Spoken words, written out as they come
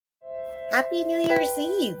Happy New Year's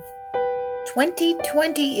Eve.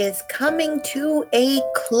 2020 is coming to a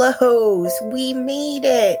close. We made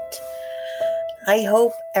it. I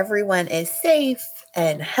hope everyone is safe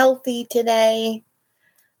and healthy today.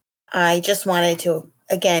 I just wanted to,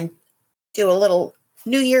 again, do a little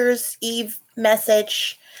New Year's Eve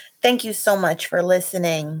message. Thank you so much for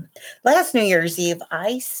listening. Last New Year's Eve,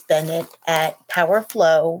 I spent it at Power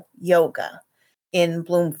Flow Yoga in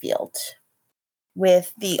Bloomfield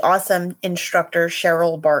with the awesome instructor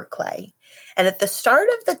Cheryl Barclay. And at the start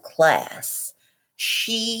of the class,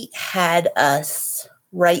 she had us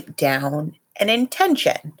write down an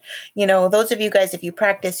intention. You know, those of you guys, if you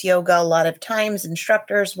practice yoga, a lot of times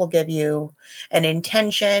instructors will give you an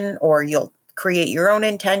intention, or you'll create your own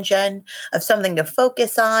intention of something to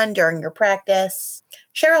focus on during your practice.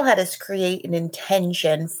 Cheryl had us create an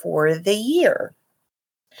intention for the year.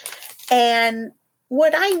 And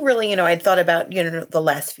what I really, I'd thought about, the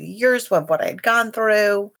last few years, what I'd gone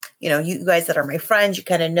through. You guys that are my friends, you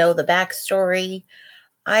kind of know the backstory.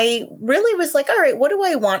 I really was like, all right, what do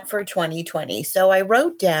I want for 2020? So I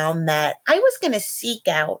wrote down that I was going to seek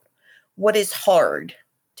out what is hard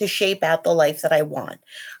to shape out the life that I want.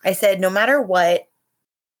 I said, no matter what,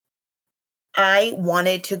 I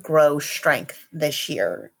wanted to grow strength this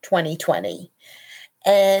year, 2020.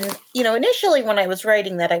 And, initially when I was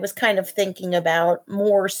writing that, I was kind of thinking about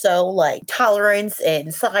more so like tolerance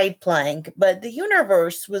and side plank, but the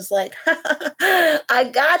universe was like, I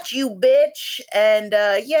got you, bitch. And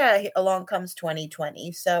along comes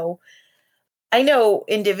 2020. So I know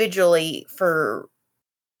individually for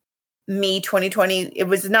me, 2020, it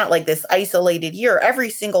was not like this isolated year. Every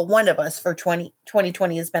single one of us for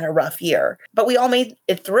 2020 has been a rough year, but we all made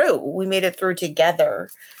it through. We made it through together.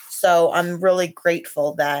 So I'm really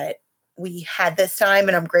grateful that we had this time,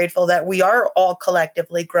 and I'm grateful that we are all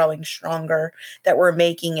collectively growing stronger, that we're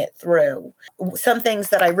making it through. Some things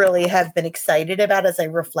that I really have been excited about as I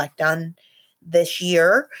reflect on this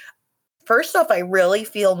year. First off, I really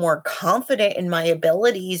feel more confident in my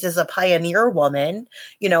abilities as a pioneer woman.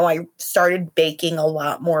 I started baking a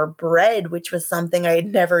lot more bread, which was something I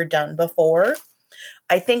had never done before.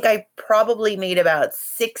 I think I probably made about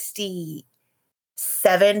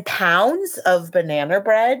 67 pounds of banana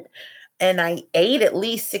bread, and I ate at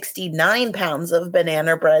least 69 pounds of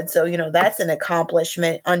banana bread. So, that's an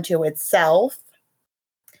accomplishment unto itself.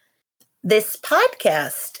 This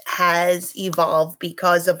podcast has evolved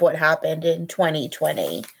because of what happened in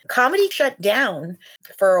 2020. Comedy shut down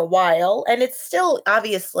for a while, and it's still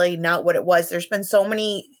obviously not what it was. There's been so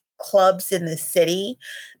many clubs in the city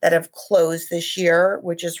that have closed this year,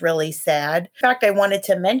 which is really sad. In fact, I wanted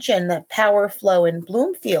to mention that Power Flow in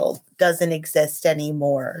Bloomfield doesn't exist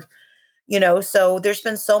anymore. So there's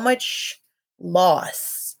been so much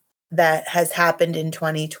loss that has happened in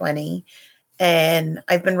 2020. And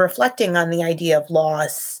I've been reflecting on the idea of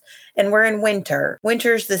loss. And we're in winter.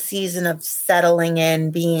 Winter's the season of settling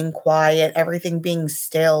in, being quiet, everything being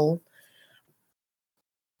still.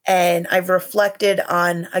 And I've reflected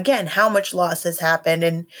on, again, how much loss has happened.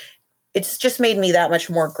 And it's just made me that much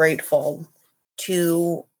more grateful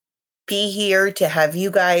to be here, to have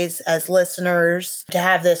you guys as listeners, to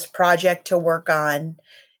have this project to work on.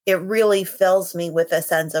 It really fills me with a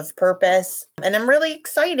sense of purpose, and I'm really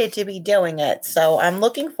excited to be doing it. So I'm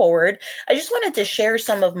looking forward. I just wanted to share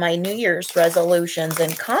some of my New Year's resolutions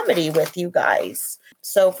and comedy with you guys.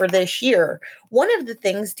 So for this year, one of the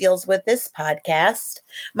things deals with this podcast.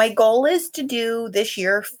 My goal is to do this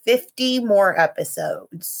year 50 more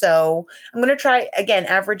episodes. So I'm going to try, again,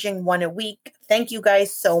 averaging one a week. Thank you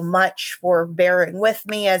guys so much for bearing with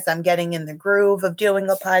me as I'm getting in the groove of doing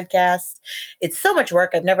a podcast. It's so much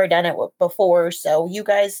work. I've never done it before. So you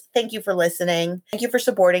guys, thank you for listening. Thank you for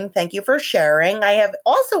supporting. Thank you for sharing. I have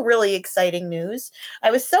also really exciting news.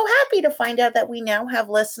 I was so happy to find out that we now have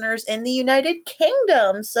listeners in the United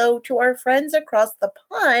Kingdom. So to our friends across the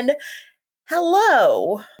pond,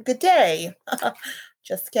 hello, good day.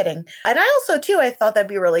 Just kidding. And I also, too, I thought that'd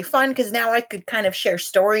be really fun because now I could kind of share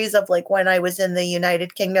stories of like when I was in the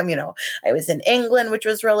United Kingdom. I was in England, which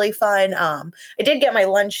was really fun. I did get my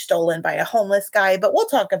lunch stolen by a homeless guy, but we'll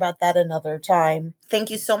talk about that another time. Thank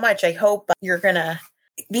you so much. I hope you're going to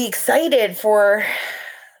be excited for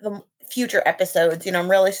the future episodes. I'm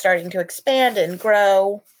really starting to expand and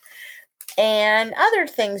grow. And other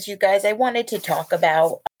things, you guys, I wanted to talk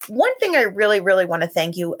about. One thing I really, really want to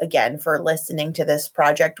thank you again for listening to this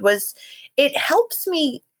project was it helps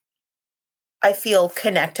me, I feel,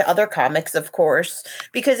 connect to other comics, of course,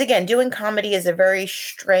 because again, doing comedy is a very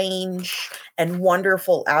strange and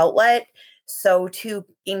wonderful outlet. So to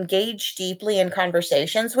engage deeply in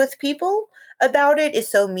conversations with people about it is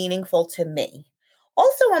so meaningful to me.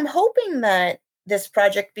 Also, I'm hoping that this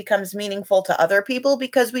project becomes meaningful to other people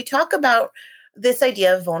because we talk about this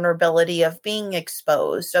idea of vulnerability, of being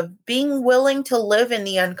exposed, of being willing to live in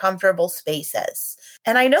the uncomfortable spaces.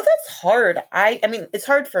 And I know that's hard. I mean, it's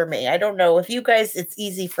hard for me. I don't know if you guys, it's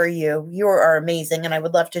easy for you. You are amazing, and I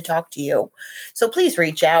would love to talk to you. So please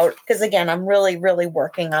reach out because, again, I'm really, really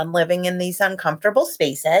working on living in these uncomfortable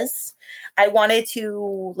spaces. I wanted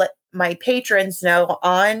to let my patrons know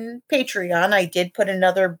on Patreon, I did put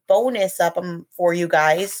another bonus up for you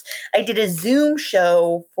guys. I did a Zoom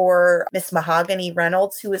show for Miss Mahogany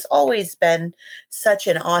Reynolds, who has always been such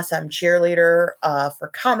an awesome cheerleader for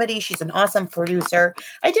comedy. She's an awesome producer.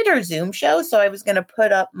 I did her Zoom show, so I was going to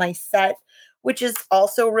put up my set, which is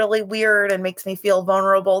also really weird and makes me feel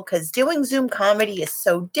vulnerable because doing Zoom comedy is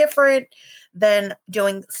so different than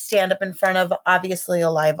doing stand-up in front of obviously a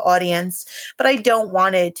live audience. But I don't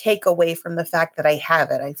want to take away from the fact that I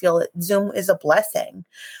have it. I feel that Zoom is a blessing.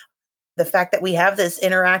 The fact that we have this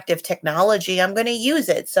interactive technology, I'm going to use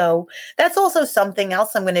it. So that's also something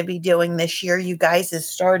else I'm going to be doing this year. You guys is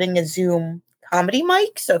starting a Zoom comedy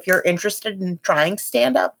mic. So if you're interested in trying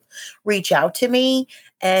stand-up, reach out to me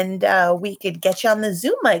and we could get you on the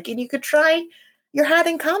Zoom mic and you could try your hat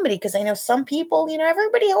in comedy. Because I know some people,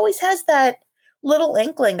 everybody always has that little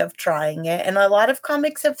inkling of trying it. And a lot of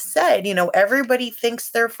comics have said, everybody thinks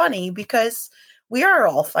they're funny because we are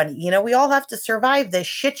all funny. We all have to survive this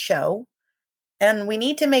shit show. And we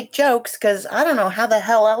need to make jokes because I don't know how the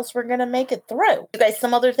hell else we're going to make it through. You guys,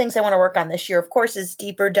 some other things I want to work on this year, of course, is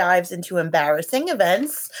deeper dives into embarrassing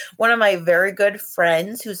events. One of my very good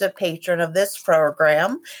friends who's a patron of this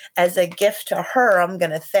program, as a gift to her, I'm going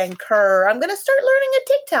to thank her. I'm going to start learning a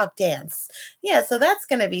TikTok dance. Yeah, so that's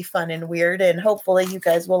going to be fun and weird. And hopefully you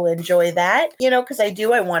guys will enjoy that, because I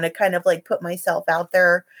want to kind of like put myself out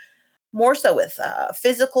there more so with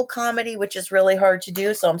physical comedy, which is really hard to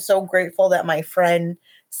do. So I'm so grateful that my friend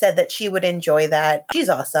said that she would enjoy that. She's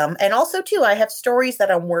awesome. And also, too, I have stories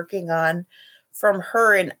that I'm working on from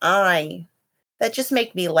her and I that just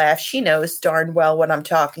make me laugh. She knows darn well what I'm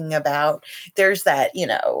talking about. There's that,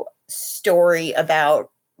 story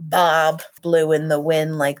about Bob Blue in the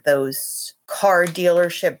Wind, like those car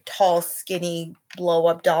dealership, tall, skinny, blow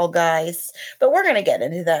up doll guys. But we're going to get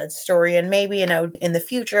into that story. And maybe, in the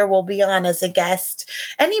future, we'll be on as a guest.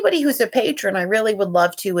 Anybody who's a patron, I really would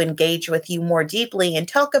love to engage with you more deeply and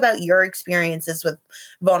talk about your experiences with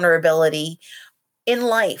vulnerability in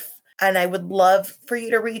life. And I would love for you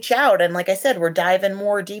to reach out. And like I said, we're diving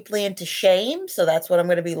more deeply into shame. So that's what I'm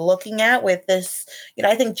going to be looking at with this.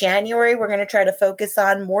 I think January, we're going to try to focus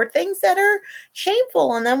on more things that are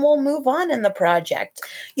shameful. And then we'll move on in the project.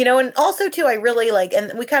 And also, too, I really like,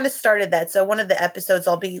 and we kind of started that. So one of the episodes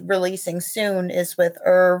I'll be releasing soon is with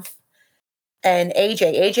Irv and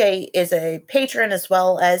AJ. AJ is a patron as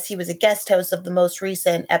well as he was a guest host of the most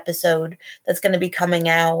recent episode that's going to be coming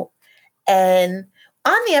out. And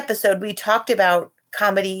on the episode, we talked about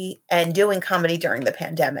comedy and doing comedy during the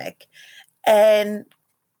pandemic. And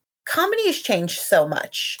comedy has changed so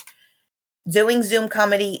much. Doing Zoom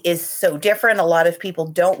comedy is so different. A lot of people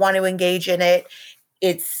don't want to engage in it.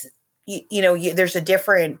 It's, there's a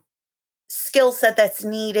different skill set that's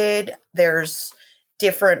needed. There's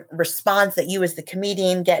different response that you as the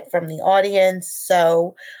comedian get from the audience.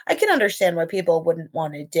 So I can understand why people wouldn't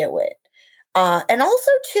want to do it. And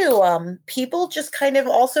also, too, people just kind of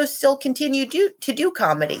also still continue to do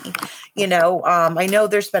comedy. I know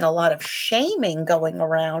there's been a lot of shaming going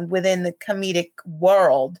around within the comedic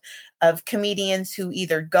world of comedians who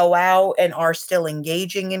either go out and are still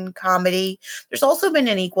engaging in comedy. There's also been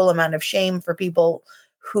an equal amount of shame for people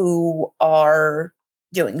who are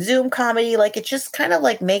doing Zoom comedy. Like, it's just kind of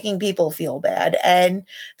like making people feel bad. And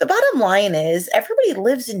the bottom line is everybody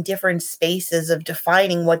lives in different spaces of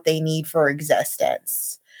defining what they need for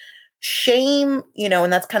existence. Shame,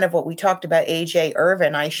 and that's kind of what we talked about, AJ, Irv,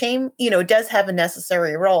 and I. Shame, does have a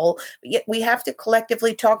necessary role, but yet we have to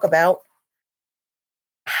collectively talk about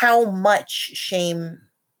how much shame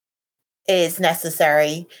is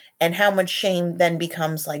necessary and how much shame then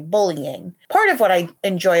becomes like bullying. Part of what I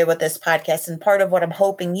enjoy with this podcast and part of what I'm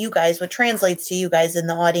hoping you guys, what translates to you guys in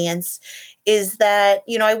the audience, is that,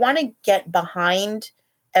 I want to get behind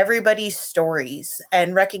everybody's stories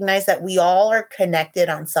and recognize that we all are connected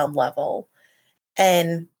on some level.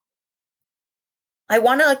 And I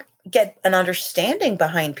want to get an understanding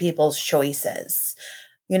behind people's choices.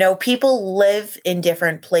 People live in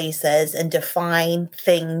different places and define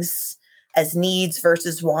things as needs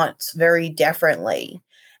versus wants very differently.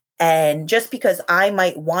 And just because I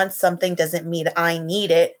might want something doesn't mean I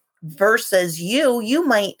need it versus you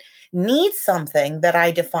might need something that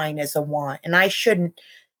I define as a want. And I shouldn't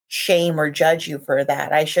shame or judge you for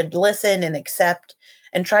that. I should listen and accept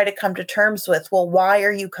and try to come to terms with, well, why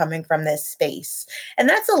are you coming from this space? And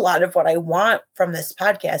that's a lot of what I want from this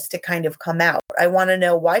podcast to kind of come out. I want to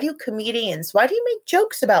know, why do you make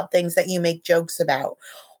jokes about things that you make jokes about?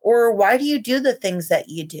 Or why do you do the things that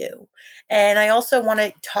you do? And I also want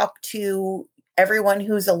to talk to everyone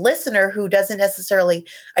who's a listener who doesn't necessarily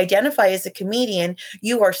identify as a comedian.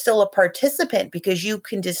 You are still a participant because you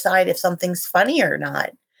can decide if something's funny or not.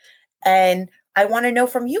 And I want to know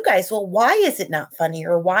from you guys, well, why is it not funny,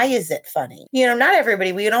 or why is it funny? Not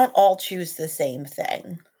everybody, we don't all choose the same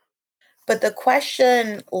thing. But the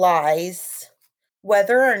question lies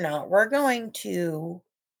whether or not we're going to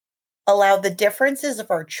allow the differences of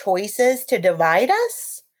our choices to divide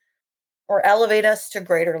us or elevate us to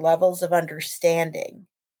greater levels of understanding.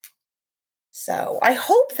 So I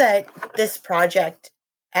hope that this project,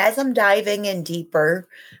 as I'm diving in deeper,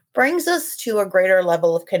 brings us to a greater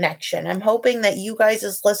level of connection. I'm hoping that you guys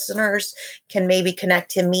as listeners can maybe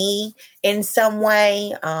connect to me in some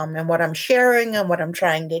way, and what I'm sharing and what I'm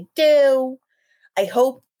trying to do. I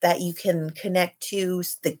hope that you can connect to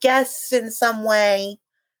the guests in some way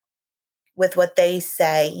with what they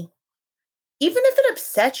say. Even if it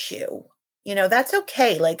upsets you, that's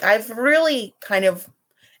okay. Like, I've really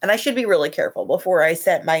and I should be really careful before I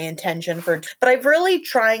set my intention but I've really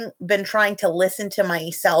been trying to listen to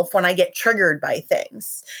myself when I get triggered by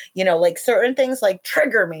things, like certain things like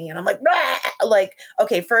trigger me. And I'm like, bah! Like,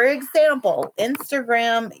 okay, for example,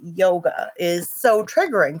 Instagram yoga is so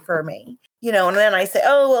triggering for me, and then I say,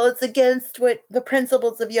 oh, well, it's against what the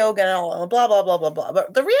principles of yoga and all blah, blah, blah, blah, blah.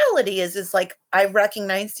 But the reality is like, I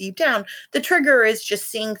recognize deep down, the trigger is just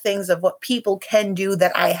seeing things of what people can do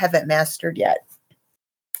that I haven't mastered yet.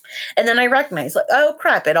 And then I recognize, like, oh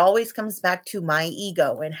crap, it always comes back to my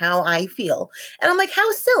ego and how I feel. And I'm like,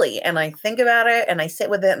 how silly. And I think about it and I sit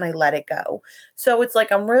with it and I let it go. So it's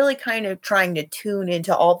like, I'm really kind of trying to tune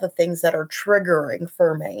into all the things that are triggering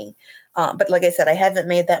for me. But like I said, I haven't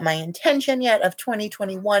made that my intention yet of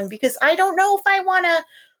 2021, because I don't know if I want to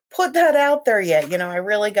put that out there yet. I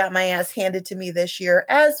really got my ass handed to me this year,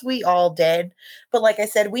 as we all did. But like I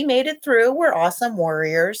said, we made it through. We're awesome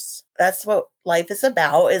warriors. That's what life is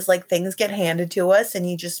about, is like, things get handed to us and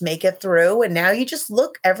you just make it through. And now you just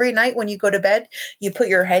look every night when you go to bed, you put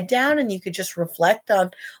your head down and you could just reflect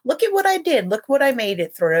on, look at what I did. Look what I made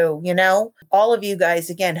it through. All of you guys,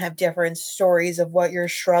 again, have different stories of what you're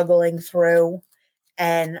struggling through.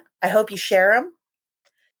 And I hope you share them.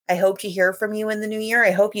 I hope to hear from you in the new year.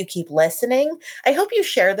 I hope you keep listening. I hope you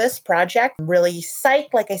share this project. I'm really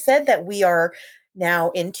psyched, like I said, that we are now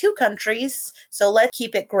in 2 countries. So let's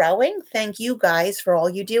keep it growing. Thank you guys for all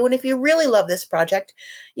you do. And if you really love this project,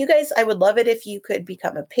 you guys, I would love it if you could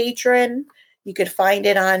become a patron. You could find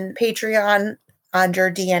it on Patreon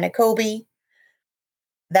under Deanna Kobe.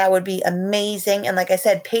 That would be amazing. And like I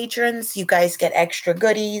said, patrons, you guys get extra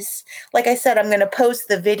goodies. Like I said, I'm going to post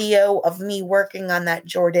the video of me working on that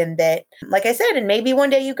Jordan bit. Like I said, and maybe one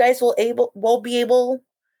day you guys will be able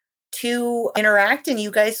to interact, and you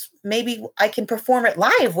guys, maybe I can perform it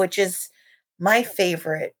live, which is my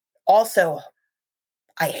favorite. Also,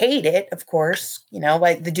 I hate it, of course,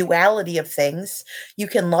 like the duality of things. You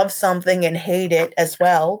can love something and hate it as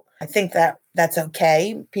well. I think that's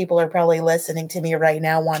okay. People are probably listening to me right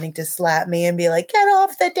now wanting to slap me and be like, get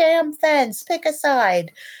off the damn fence, pick a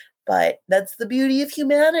side. But that's the beauty of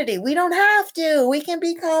humanity. We don't have to. We can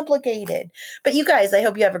be complicated. But you guys, I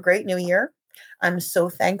hope you have a great new year. I'm so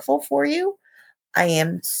thankful for you. I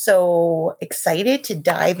am so excited to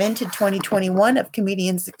dive into 2021 of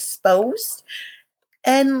Comedians Exposed.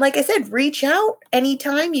 And like I said, reach out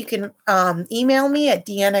anytime. You can email me at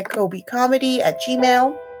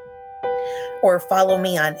deannacobecomedy@gmail.com, or follow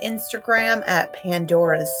me on Instagram at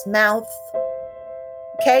Pandora's Mouth.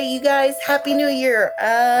 Okay, you guys, Happy New Year.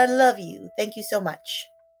 I love you. Thank you so much.